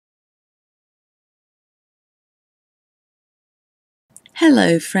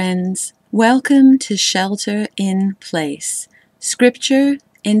Hello, friends. Welcome to Shelter in Place. Scripture,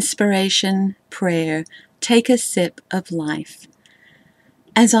 inspiration, prayer. Take a sip of life.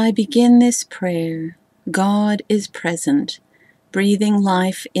 As I begin this prayer, God is present, breathing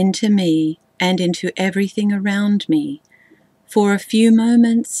life into me and into everything around me. For a few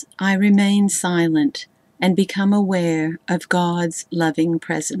moments, I remain silent and become aware of God's loving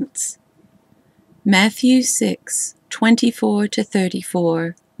presence. Matthew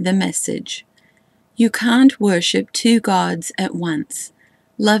 6:24-34, the Message. You can't worship two gods at once.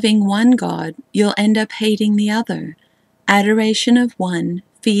 Loving one God, you'll end up hating the other. Adoration of one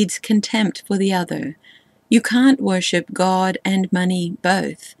feeds contempt for the other. You can't worship God and money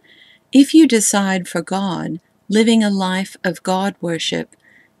both. If you decide for God, living a life of God worship,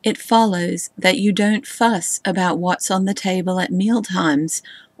 it follows that you don't fuss about what's on the table at mealtimes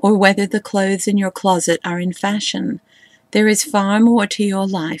or whether the clothes in your closet are in fashion. There is far more to your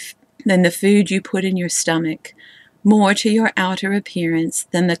life than the food you put in your stomach, more to your outer appearance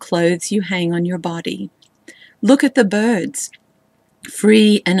than the clothes you hang on your body. Look at the birds,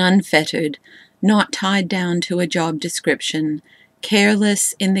 free and unfettered, not tied down to a job description,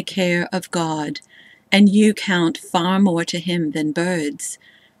 careless in the care of God, and you count far more to Him than birds.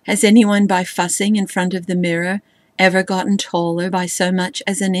 Has anyone, by fussing in front of the mirror, ever gotten taller by so much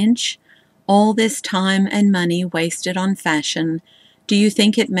as an inch? All this time and money wasted on fashion, do you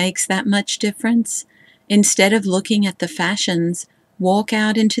think it makes that much difference? Instead of looking at the fashions, walk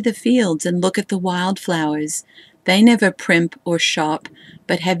out into the fields and look at the wildflowers. They never primp or shop,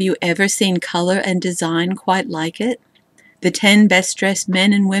 but have you ever seen color and design quite like it? The 10 best-dressed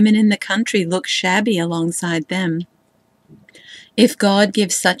men and women in the country look shabby alongside them. If God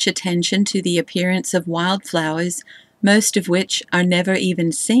gives such attention to the appearance of wildflowers, most of which are never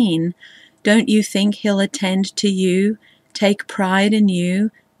even seen, don't you think He'll attend to you, take pride in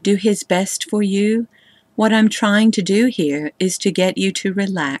you, do His best for you? What I'm trying to do here is to get you to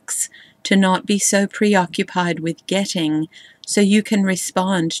relax, to not be so preoccupied with getting, so you can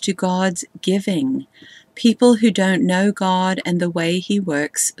respond to God's giving. People who don't know God and the way He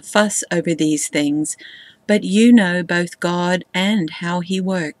works fuss over these things, but you know both God and how He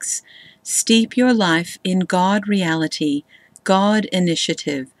works. Steep your life in God reality, God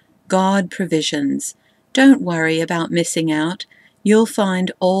initiative, God provisions. Don't worry about missing out. You'll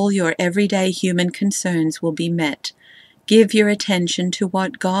find all your everyday human concerns will be met. Give your attention to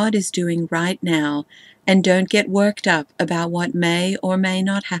what God is doing right now, and don't get worked up about what may or may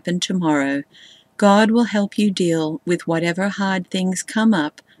not happen tomorrow. God will help you deal with whatever hard things come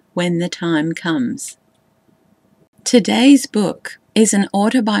up when the time comes. Today's book is an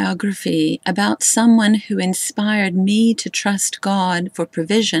autobiography about someone who inspired me to trust God for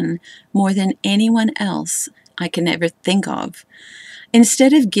provision more than anyone else I can ever think of.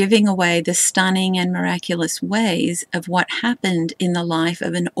 Instead of giving away the stunning and miraculous ways of what happened in the life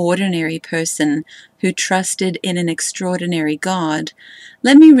of an ordinary person who trusted in an extraordinary God,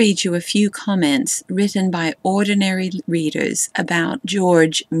 let me read you a few comments written by ordinary readers about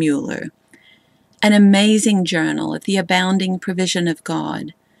George Müller. An amazing journal of the abounding provision of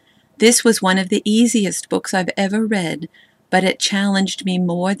God. This was one of the easiest books I've ever read, but it challenged me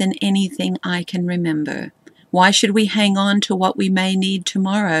more than anything I can remember. Why should we hang on to what we may need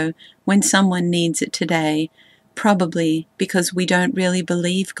tomorrow when someone needs it today? Probably because we don't really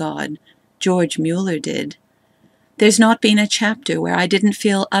believe God. George Müller did. There's not been a chapter where I didn't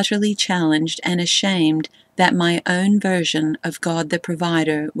feel utterly challenged and ashamed that my own version of God the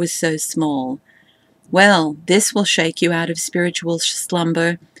Provider was so small. Well, this will shake you out of spiritual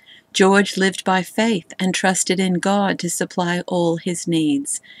slumber. George lived by faith and trusted in God to supply all his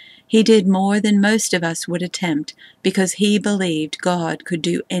needs. He did more than most of us would attempt because he believed God could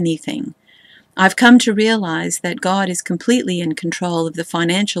do anything. I've come to realize that God is completely in control of the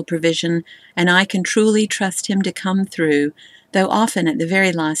financial provision, and I can truly trust Him to come through, though often at the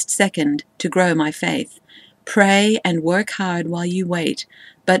very last second, to grow my faith. Pray and work hard while you wait,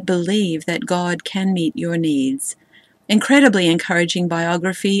 but believe that God can meet your needs. Incredibly encouraging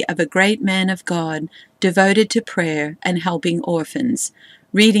biography of a great man of God devoted to prayer and helping orphans.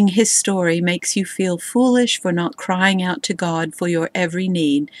 Reading his story makes you feel foolish for not crying out to God for your every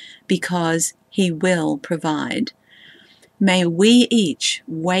need, because He will provide. May we each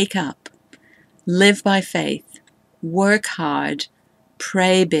wake up, live by faith, work hard,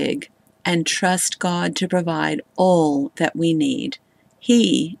 pray big, and trust God to provide all that we need.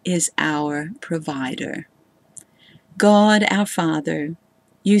 He is our provider. God, our Father,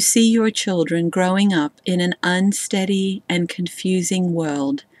 you see your children growing up in an unsteady and confusing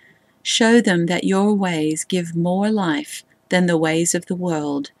world. Show them that your ways give more life than the ways of the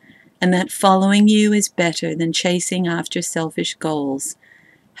world, and that following you is better than chasing after selfish goals.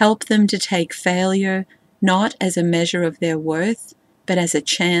 Help them to take failure not as a measure of their worth, but as a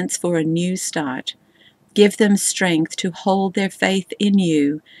chance for a new start. Give them strength to hold their faith in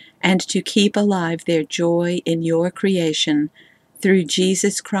you and to keep alive their joy in your creation. Through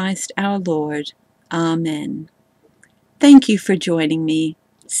Jesus Christ our Lord. Amen. Thank you for joining me.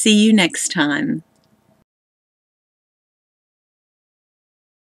 See you next time.